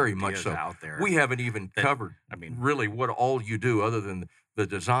all those Very much ideas so. out there. We haven't even that- covered I mean, really what all you do other than the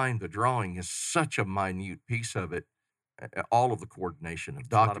design, the drawing is such a minute piece of it. All of the coordination of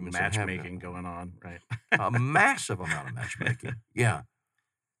a lot of documents. and having matchmaking going on, right? a massive amount of matchmaking. Yeah.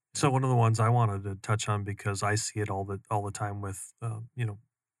 So one of the ones I wanted to touch on because I see it all the time with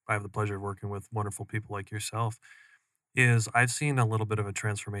I have the pleasure of working with wonderful people like yourself. Is I've seen a little bit of a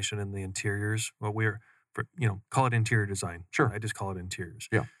transformation in the interiors. What call it interior design. Sure. I just call it interiors.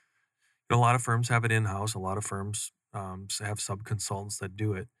 Yeah. A lot of firms have it in house. A lot of firms have sub consultants that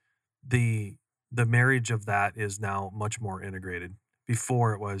do it. The marriage of that is now much more integrated.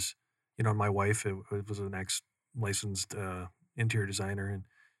 Before it was, my wife it was an ex-licensed interior designer, and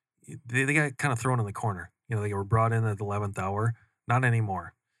they got kind of thrown in the corner. They were brought in at the 11th hour. Not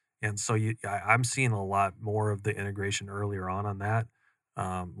anymore. And so I'm seeing a lot more of the integration earlier on that.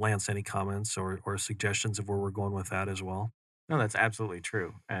 Lance, any comments or suggestions of where we're going with that as well? No, that's absolutely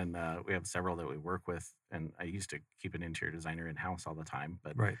true. And we have several that we work with. And I used to keep an interior designer in house all the time,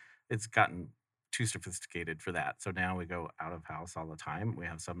 but Right. it's gotten too sophisticated for that. So now we go out of house all the time. We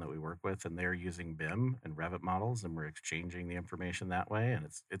have some that we work with, and they're using BIM and Revit models, and we're exchanging the information that way. And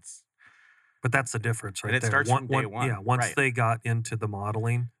it's But that's the difference, right And it there. starts from day one, Yeah, once right. they got into the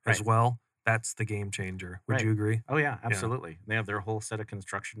modeling as Right. well, that's the game changer. Would Right. you agree? Oh yeah, absolutely. They have their whole set of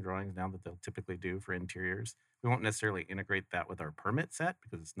construction drawings now that they'll typically do for interiors. We won't necessarily integrate that with our permit set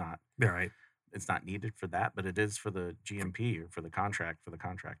because it's not needed for that, but it is for the GMP or for the contract for the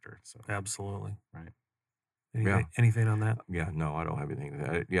contractor. So Absolutely. Right. Anything on that? Yeah, no, I don't have anything to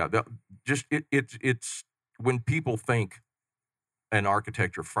that. Yeah, it's when people think an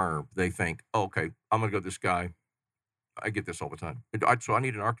architecture firm, they think, oh, okay, I'm going to go to this guy. I get this all the time. So I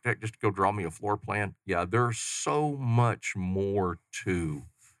need an architect just to go draw me a floor plan. Yeah, there's so much more to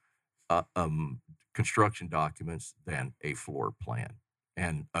construction documents than a floor plan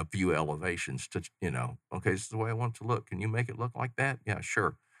and a few elevations to, okay, this is the way I want it to look. Can you make it look like that? Yeah,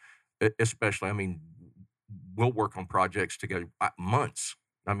 sure. Especially, I mean, we'll work on projects together months.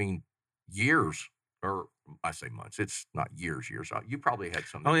 I mean, years, or I say months. It's not years. You probably had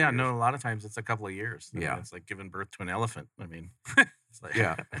some. Oh that yeah, years. no. A lot of times it's a couple of years. I mean, Yeah. it's like giving birth to an elephant. I mean, it's like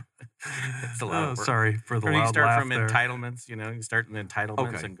Yeah. it's a lot of work. Sorry for the Or you loud start laugh from there. entitlements. You start in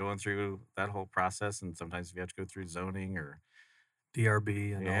entitlements Okay. and going through that whole process, and sometimes if you have to go through zoning or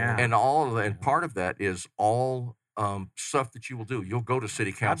DRB and all Yeah. that. And all of that, and Yeah. part of that is all stuff that you will do. You'll go to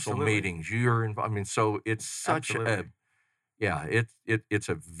city council Absolutely. meetings. I mean, so it's such Absolutely. it's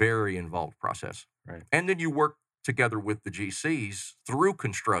a very involved process. Right. And then you work together with the GCs through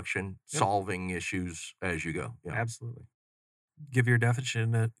construction, Yep. solving issues as you go. Yeah. Absolutely. Give your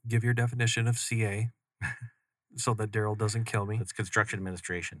definition of CA, so that Daryl doesn't kill me. It's construction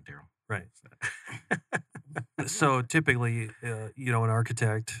administration, Daryl. Right. So typically, an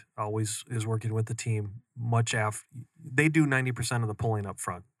architect always is working with the team much after they do 90% of the pulling up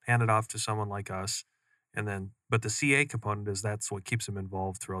front, hand it off to someone like us, but the CA component that's what keeps them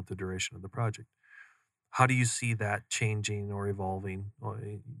involved throughout the duration of the project. How do you see that changing or evolving?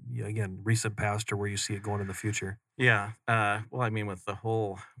 Again, recent past or where you see it going in the future? Yeah. Well, I mean, with the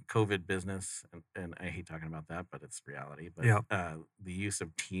whole COVID business, and I hate talking about that, but it's reality. But Yeah. The use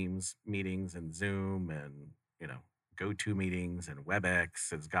of Teams meetings and Zoom and GoTo meetings and WebEx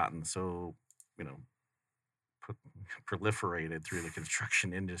has gotten so proliferated through the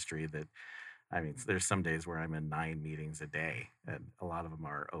construction industry that, I mean, there's some days where I'm in 9 meetings a day, and a lot of them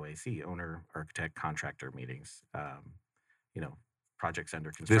are OAC, owner, architect, contractor meetings. Projects under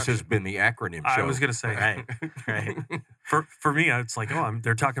construction. This has been the acronym show. I was going to say, Right. for me, it's like,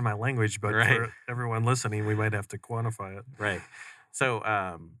 they're talking my language, but Right. for everyone listening, we might have to quantify it. Right. So,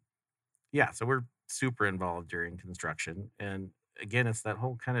 so we're super involved during construction. And again, it's that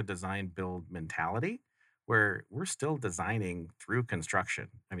whole kind of design build mentality where we're still designing through construction.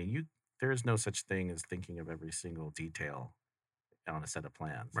 I mean, there is no such thing as thinking of every single detail on a set of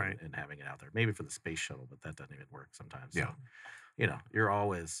plans Right. and having it out there. Maybe for the space shuttle, but that doesn't even work sometimes. Yeah. So, you're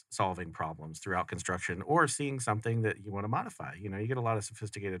always solving problems throughout construction or seeing something that you want to modify. You get a lot of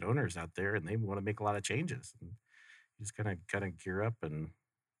sophisticated owners out there and they want to make a lot of changes. And you just kind of gear up and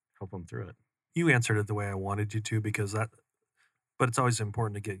help them through it. You answered it the way I wanted you to, but it's always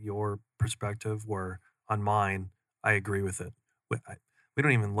important to get your perspective, where on mine, I agree with it. We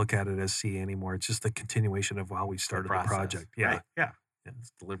don't even look at it as CA anymore. It's just the continuation of how we started the Process. project. Yeah. Right. Yeah. Yeah.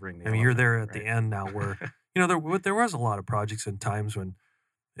 It's delivering the I mean, you're elephant, there at right? the end now where, there was a lot of projects and times when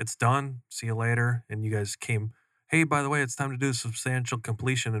it's done, see you later. And you guys came, hey, by the way, it's time to do substantial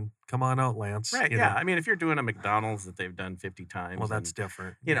completion and come on out, Lance. Right. you Yeah. know. I mean, if you're doing a McDonald's that they've done 50 times, Well, that's and,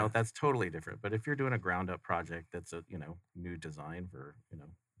 different. that's totally different. But if you're doing a ground up project that's a, new design for,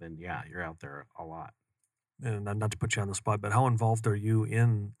 then yeah, you're out there a lot. And not to put you on the spot, but how involved are you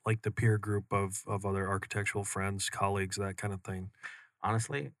in like the peer group of other architectural friends, colleagues, that kind of thing?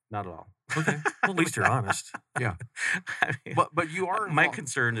 Honestly, not at all. Okay. Well, at least you're honest. Yeah. I mean, But you are my involved.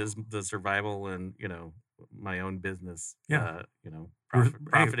 concern is the survival and, my own business, Yeah. Hey.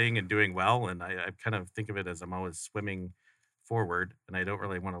 profiting and doing well. And I kind of think of it as I'm always swimming forward and I don't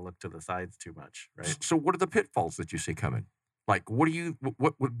really want to look to the sides too much. Right. So what are the pitfalls that you see coming? Like, what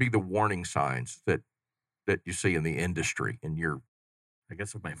would be the warning signs that you see in the industry in your I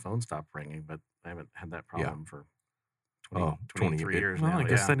guess if my phone stopped ringing, but I haven't had that Yeah. problem for 20, 20 23 years Well, now. I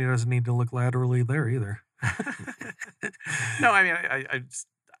guess yeah. then he doesn't need to look laterally there either. No, I mean,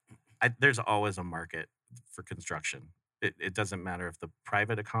 there's always a market for construction. It doesn't matter if the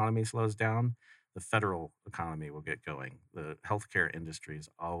private economy slows down, the federal economy will get going. The healthcare industry is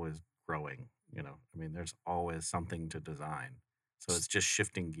always growing. I mean, there's always something to design. So it's just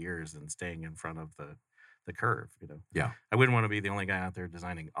shifting gears and staying in front of the curve. Yeah. I wouldn't want to be the only guy out there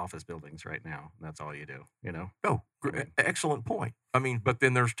designing office buildings right now. That's all you do. Oh, excellent point. I mean, but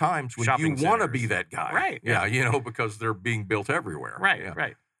then there's times when Shopping you want to be centers. that guy, Right, Yeah, because they're being built everywhere, Right. Yeah.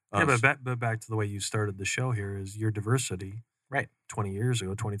 Right. Yeah, Uh, but back to the way you started the show here is your diversity. Right. 20 years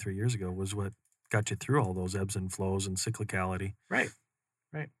ago, 23 years ago was what got you through all those ebbs and flows and cyclicality. Right.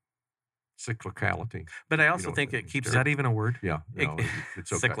 cyclicality. But I know also what think that it means, keeps Is it that even a word? Yeah, no,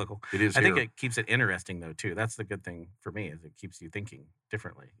 it's okay. cyclical. It is. I think here. it keeps it interesting though too. That's the good thing for me is it keeps you thinking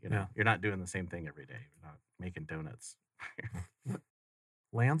differently. Yeah. You're not doing the same thing every day. You're not making donuts.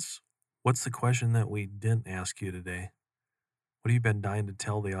 Lance, what's the question that we didn't ask you today? What have you been dying to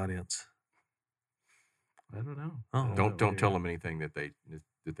tell the audience? I don't know. Oh. I Don't know. tell them anything that they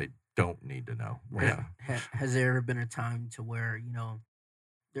don't need to know. Has- Yeah. Has there ever been a time to where,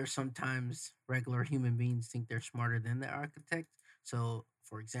 there's sometimes regular human beings think they're smarter than the architect? So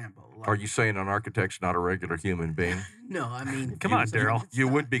for example. Are you saying an architect's not a regular human being? No, I mean, Come on, Daryl. You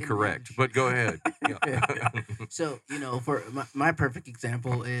would be correct, but go ahead. Yeah. So, for my perfect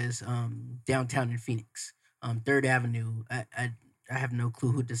example is downtown in Phoenix, 3rd Avenue. I have no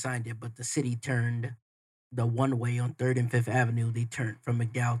clue who designed it, but the city turned the one-way on 3rd and 5th Avenue. They turned from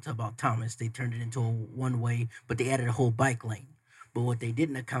McDowell to about Thomas. They turned it into a one-way, but they added a whole bike lane. But what they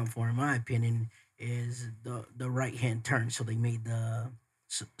didn't account for, in my opinion, is the right-hand turn. So they made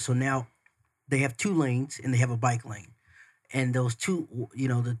so now they have 2 lanes and they have a bike lane. And those two,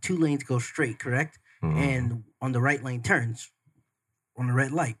 the 2 lanes go straight, correct? Mhm. And on the right lane turns on the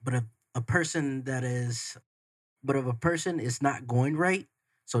red light. But if a person is not going right,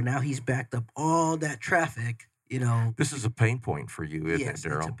 so now he's backed up all that traffic, This is a pain point for you, isn't yes, it,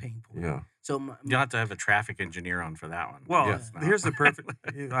 Daryl? it's a pain point. Yeah. So You'll have to have a traffic engineer on for that one. Well, Yeah. here's the perfect.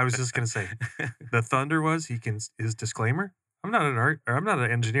 I was just gonna say, the thunder was his disclaimer. I'm not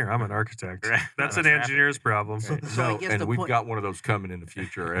an engineer. I'm an architect. Right. That's Not an a traffic. engineer's problem. Right. So I No, guess and the we've point- got one of those coming in a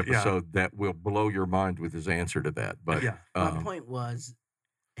future episode that will blow your mind with his answer to that. But Yeah. my point was,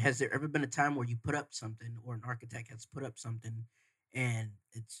 has there ever been a time where you put up something, or an architect has put up something, and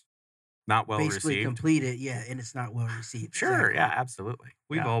it's Not well basically received. completed, and it's not well received? Sure. Exactly. Yeah. Absolutely.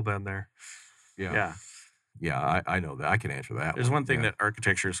 We've yeah. all been there. yeah, I know that. I can answer that. There's one thing Yeah. that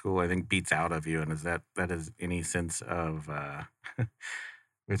architecture school I think beats out of you, and is that is any sense of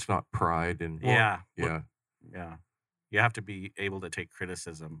It's not pride and yeah. yeah. Yeah. You have to be able to take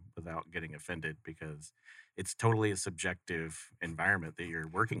criticism without getting offended, because it's totally a subjective environment that you're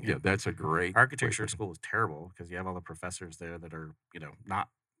working in. Yeah, that's a great Architecture great- school is terrible because you have all the professors there that are, not,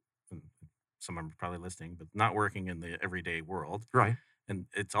 some of them are probably listening, but not working in the everyday world. Right. And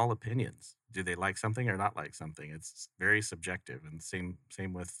it's all opinions. Do they like something or not like something? It's very subjective. And same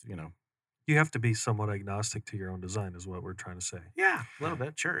with, You have to be somewhat agnostic to your own design, is what we're trying to say. yeah, a little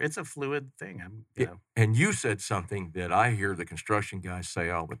bit. Sure. It's a fluid thing. Yeah, and you said something that I hear the construction guys say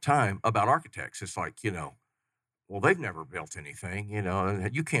all the time about architects. It's like, well, they've never built anything,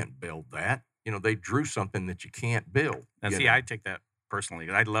 and you can't build that. They drew something that you can't build. And you see, know. I take that personally.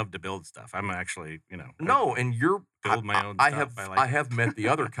 I love to build stuff. I'm actually, I No, and you're build my own I stuff. have I like it. have met the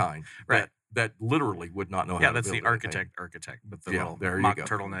other kind Right. that literally would not know how Yeah, to that's build the anything. architect with the Yeah, little there you mock go.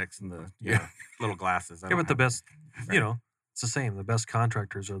 turtlenecks and the Yeah. little glasses. I Yeah, don't but the have best, Right. it's the same. The best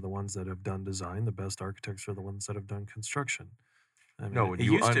contractors are the ones that have done design. The best architects are the ones that have done construction. I mean, No, It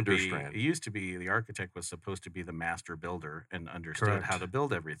you used understand. to be the architect was supposed to be the master builder and understood how Correct. to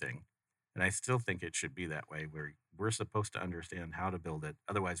build everything. And I still think it should be that way, where we're supposed to understand how to build it.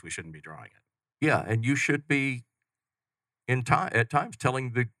 Otherwise, we shouldn't be drawing it. Yeah, and you should be at times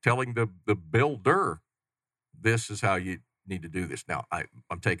telling the builder, this is how you need to do this. Now,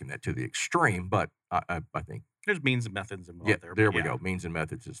 I'm taking that to the extreme, but I think There's means and methods involved yeah, there. there but we yeah. go. Means and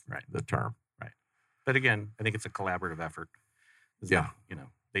methods is Right. the term. But again, I think it's a collaborative effort. Yeah. They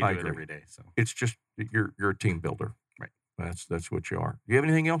do I it agree. every day. So It's just you're a team builder. Right. That's what you are. Do you have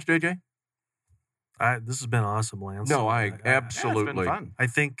anything else, JJ? this has been awesome, Lance. No, I yeah, it's absolutely. been fun. I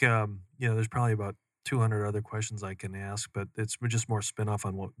think there's probably about 200 other questions I can ask, but it's just more spin off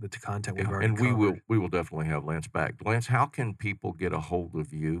on what the content we've Yeah, already and covered. we will definitely have Lance back. Lance, how can people get a hold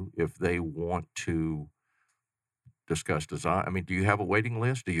of you if they want to discuss design? I mean, do you have a waiting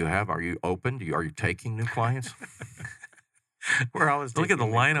list? Are you open? Are you taking new clients? We're always Look at the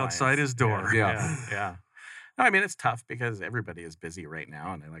taking new line outside clients. his door. Yeah. No, I mean, it's tough because everybody is busy right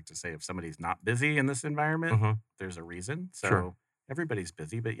now. And I like to say, if somebody's not busy in this environment, Mhm. there's a reason. So Sure. everybody's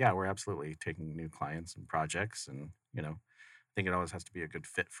busy. But yeah, we're absolutely taking new clients and projects. And, I think it always has to be a good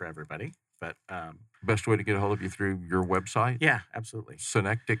fit for everybody. But Best way to get a hold of you through your website? yeah, absolutely.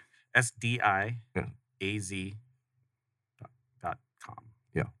 Synectic. SDIAZ.com.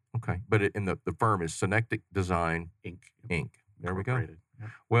 Yeah. Okay. But the firm is Synectic Design Inc. Inc. There we go. Incorporated. Yeah.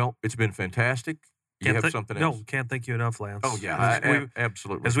 Well, it's been fantastic. You have something else? No, can't thank you enough, Lance. Oh yeah,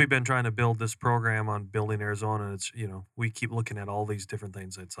 absolutely. As we've been trying to build this program on building Arizona, it's we keep looking at all these different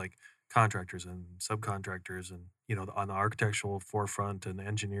things. It's like contractors and subcontractors, and on the architectural forefront, and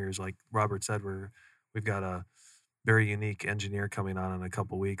engineers. Like Robert said, we've got a very unique engineer coming on in a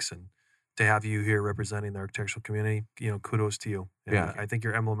couple weeks, and to have you here representing the architectural community, kudos to you. And Yeah. I think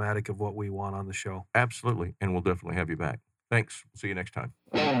you're emblematic of what we want on the show. Absolutely, and we'll definitely have you back. Thanks. See you next time.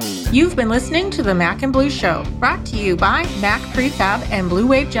 You've been listening to the Mac and Blue Show, brought to you by Mac Prefab and Blue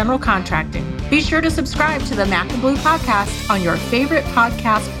Wave General Contracting. Be sure to subscribe to the Mac and Blue podcast on your favorite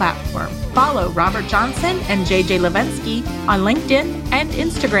podcast platform. Follow Robert Johnson and JJ Levensky on LinkedIn and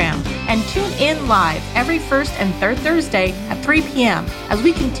Instagram, and tune in live every first and third Thursday at 3 p.m. as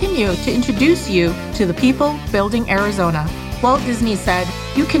we continue to introduce you to the people building Arizona. Walt Disney said,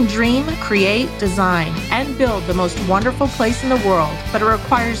 "You can dream, create, design, and build the most wonderful place in the world, but it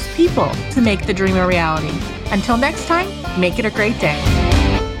requires people to make the dream a reality." Until next time, make it a great day.